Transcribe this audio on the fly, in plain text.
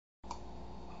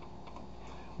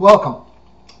Welcome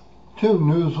to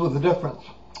News with a Difference.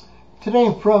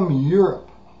 Today from Europe,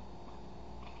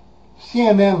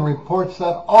 CNN reports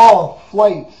that all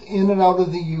flights in and out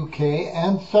of the UK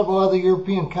and several other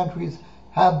European countries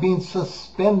have been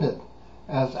suspended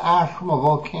as ash from a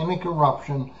volcanic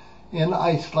eruption in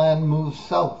Iceland moves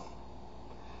south.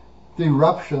 The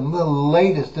eruption, the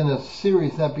latest in a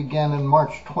series that began on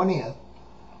March 20th,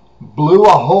 blew a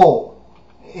hole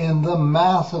in the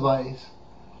massive ice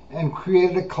and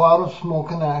created a cloud of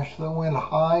smoke and ash that went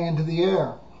high into the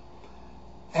air.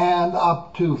 And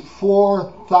up to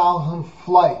 4,000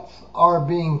 flights are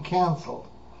being canceled,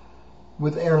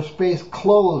 with airspace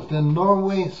closed in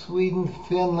Norway, Sweden,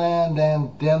 Finland,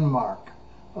 and Denmark,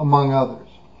 among others.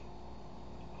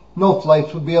 No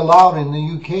flights would be allowed in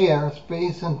the UK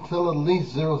airspace until at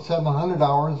least 0700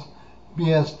 hours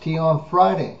BST on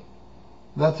Friday.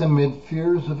 That's amid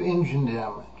fears of engine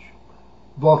damage.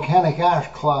 Volcanic ash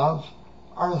clouds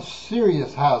are a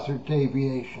serious hazard to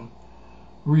aviation,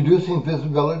 reducing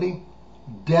visibility,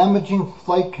 damaging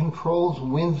flight controls,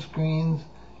 windscreens,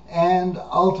 and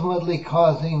ultimately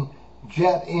causing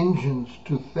jet engines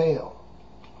to fail.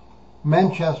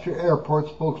 Manchester Airport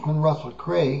spokesman Russell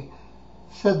Craig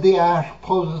said the ash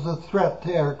poses a threat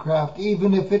to aircraft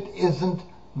even if it isn't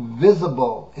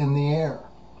visible in the air.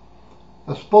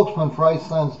 A spokesman for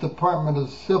Iceland's Department of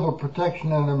Civil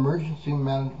Protection and Emergency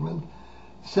Management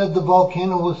said the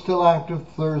volcano was still active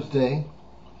Thursday,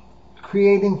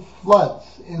 creating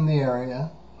floods in the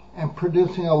area and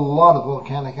producing a lot of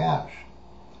volcanic ash.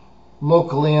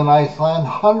 Locally in Iceland,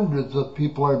 hundreds of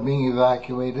people are being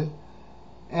evacuated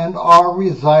and are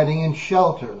residing in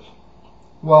shelters,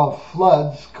 while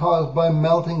floods caused by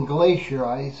melting glacier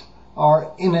ice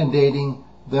are inundating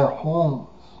their homes.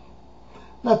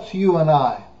 Let's you and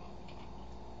I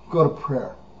go to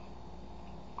prayer.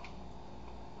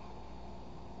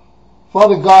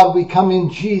 Father God, we come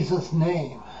in Jesus'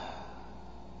 name.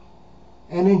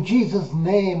 And in Jesus'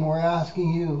 name, we're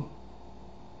asking you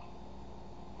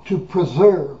to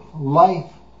preserve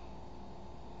life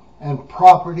and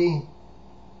property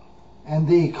and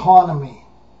the economy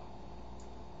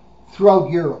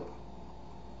throughout Europe,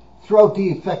 throughout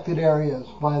the affected areas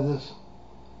by this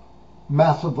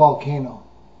massive volcano.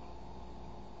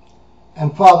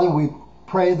 And Father, we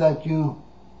pray that you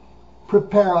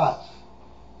prepare us,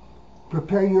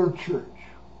 prepare your church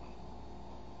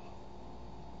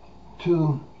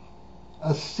to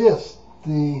assist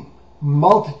the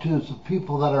multitudes of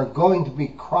people that are going to be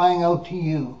crying out to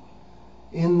you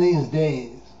in these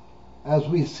days as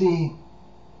we see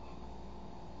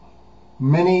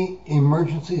many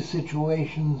emergency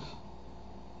situations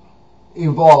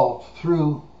evolve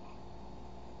through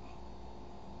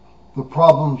the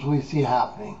problems we see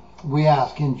happening. We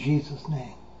ask in Jesus'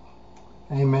 name.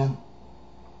 Amen.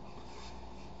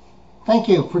 Thank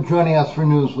you for joining us for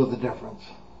News with a Difference.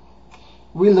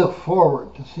 We look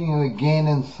forward to seeing you again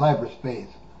in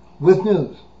cyberspace with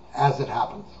news as it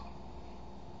happens.